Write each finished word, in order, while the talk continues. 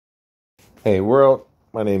Hey world,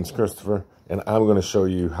 my name's Christopher, and I'm going to show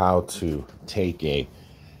you how to take a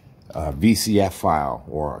VCF file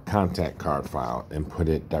or a contact card file and put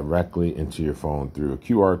it directly into your phone through a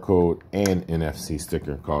QR code and NFC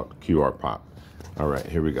sticker called QR Pop. All right,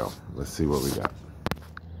 here we go. Let's see what we got.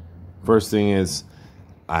 First thing is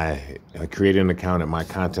I created an account at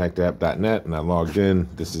mycontactapp.net and I logged in.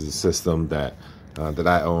 This is a system that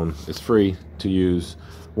I own. It's free to use.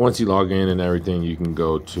 Once you log in and everything, you can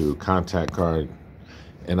go to contact card,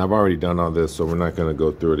 and I've already done all this, so we're not going to go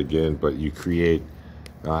through it again. But you create,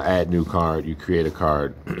 add new card, you create a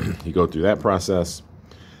card, you go through that process.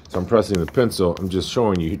 So I'm pressing the pencil. I'm just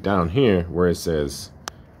showing you down here where it says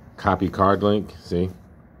copy card link. See,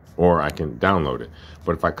 or I can download it.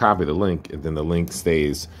 But if I copy the link, then the link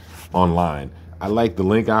stays online. I like the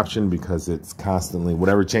link option because it's constantly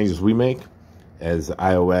whatever changes we make as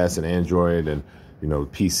iOS and Android and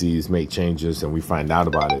PCs make changes and we find out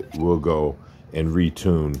about it, we'll go and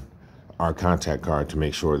retune our contact card to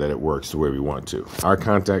make sure that it works the way we want to. Our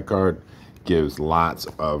contact card gives lots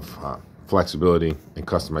of flexibility and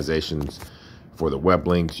customizations for the web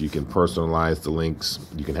links. You can personalize the links.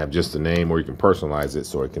 You can have just a name, or you can personalize it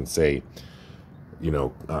so it can say,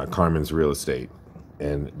 Carmen's Real Estate.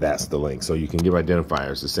 And that's the link. So you can give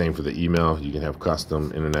identifiers. The same for the email. You can have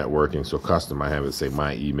custom internet working. So custom, I have it say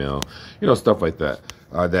my email, stuff like that,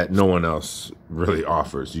 that no one else really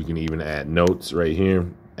offers. You can even add notes right here,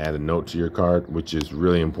 add a note to your card, which is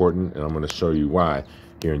really important. And I'm going to show you why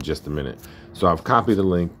here in just a minute. So I've copied the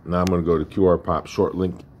link. Now I'm going to go to QR Pop short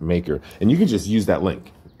link maker, and you can just use that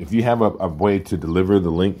link. If you have a way to deliver the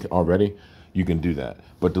link already, you can do that.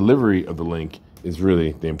 But delivery of the link is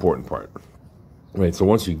really the important part. Right, so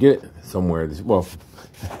once you get somewhere, well,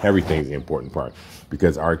 everything's the important part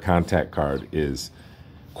because our contact card is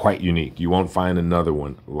quite unique. You won't find another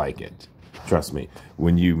one like it. Trust me.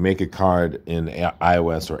 When you make a card in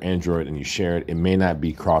iOS or Android and you share it, it may not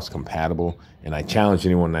be cross-compatible. And I challenge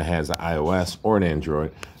anyone that has an iOS or an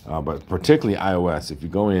Android, but particularly iOS, if you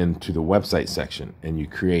go into the website section and you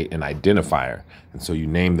create an identifier, and so you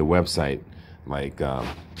name the website like,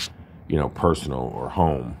 personal or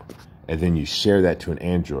home, and then you share that to an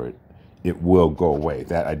Android, it will go away.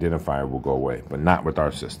 That identifier will go away, but not with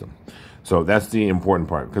our system. So that's the important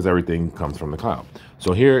part because everything comes from the cloud.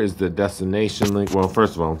 So here is the destination link. Well,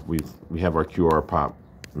 first of all, we have our QR Pop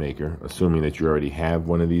maker, assuming that you already have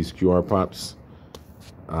one of these QR Pops.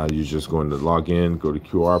 You're just going to log in, go to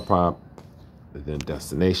QR Pop, and then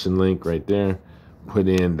destination link right there. Put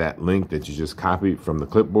in that link that you just copied from the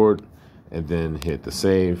clipboard, and then hit the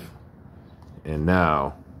save. And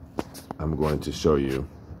now I'm going to show you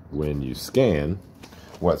when you scan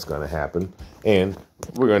what's going to happen. And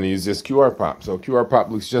we're going to use this QR Pop. So QR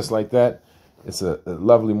Pop looks just like that. It's a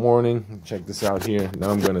lovely morning. Check this out here.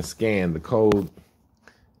 Now I'm going to scan the code.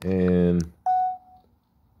 And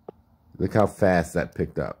look how fast that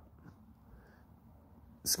picked up.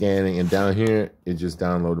 Scanning, and down here, it just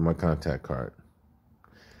downloaded my contact card.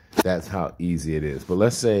 That's how easy it is. But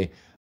let's say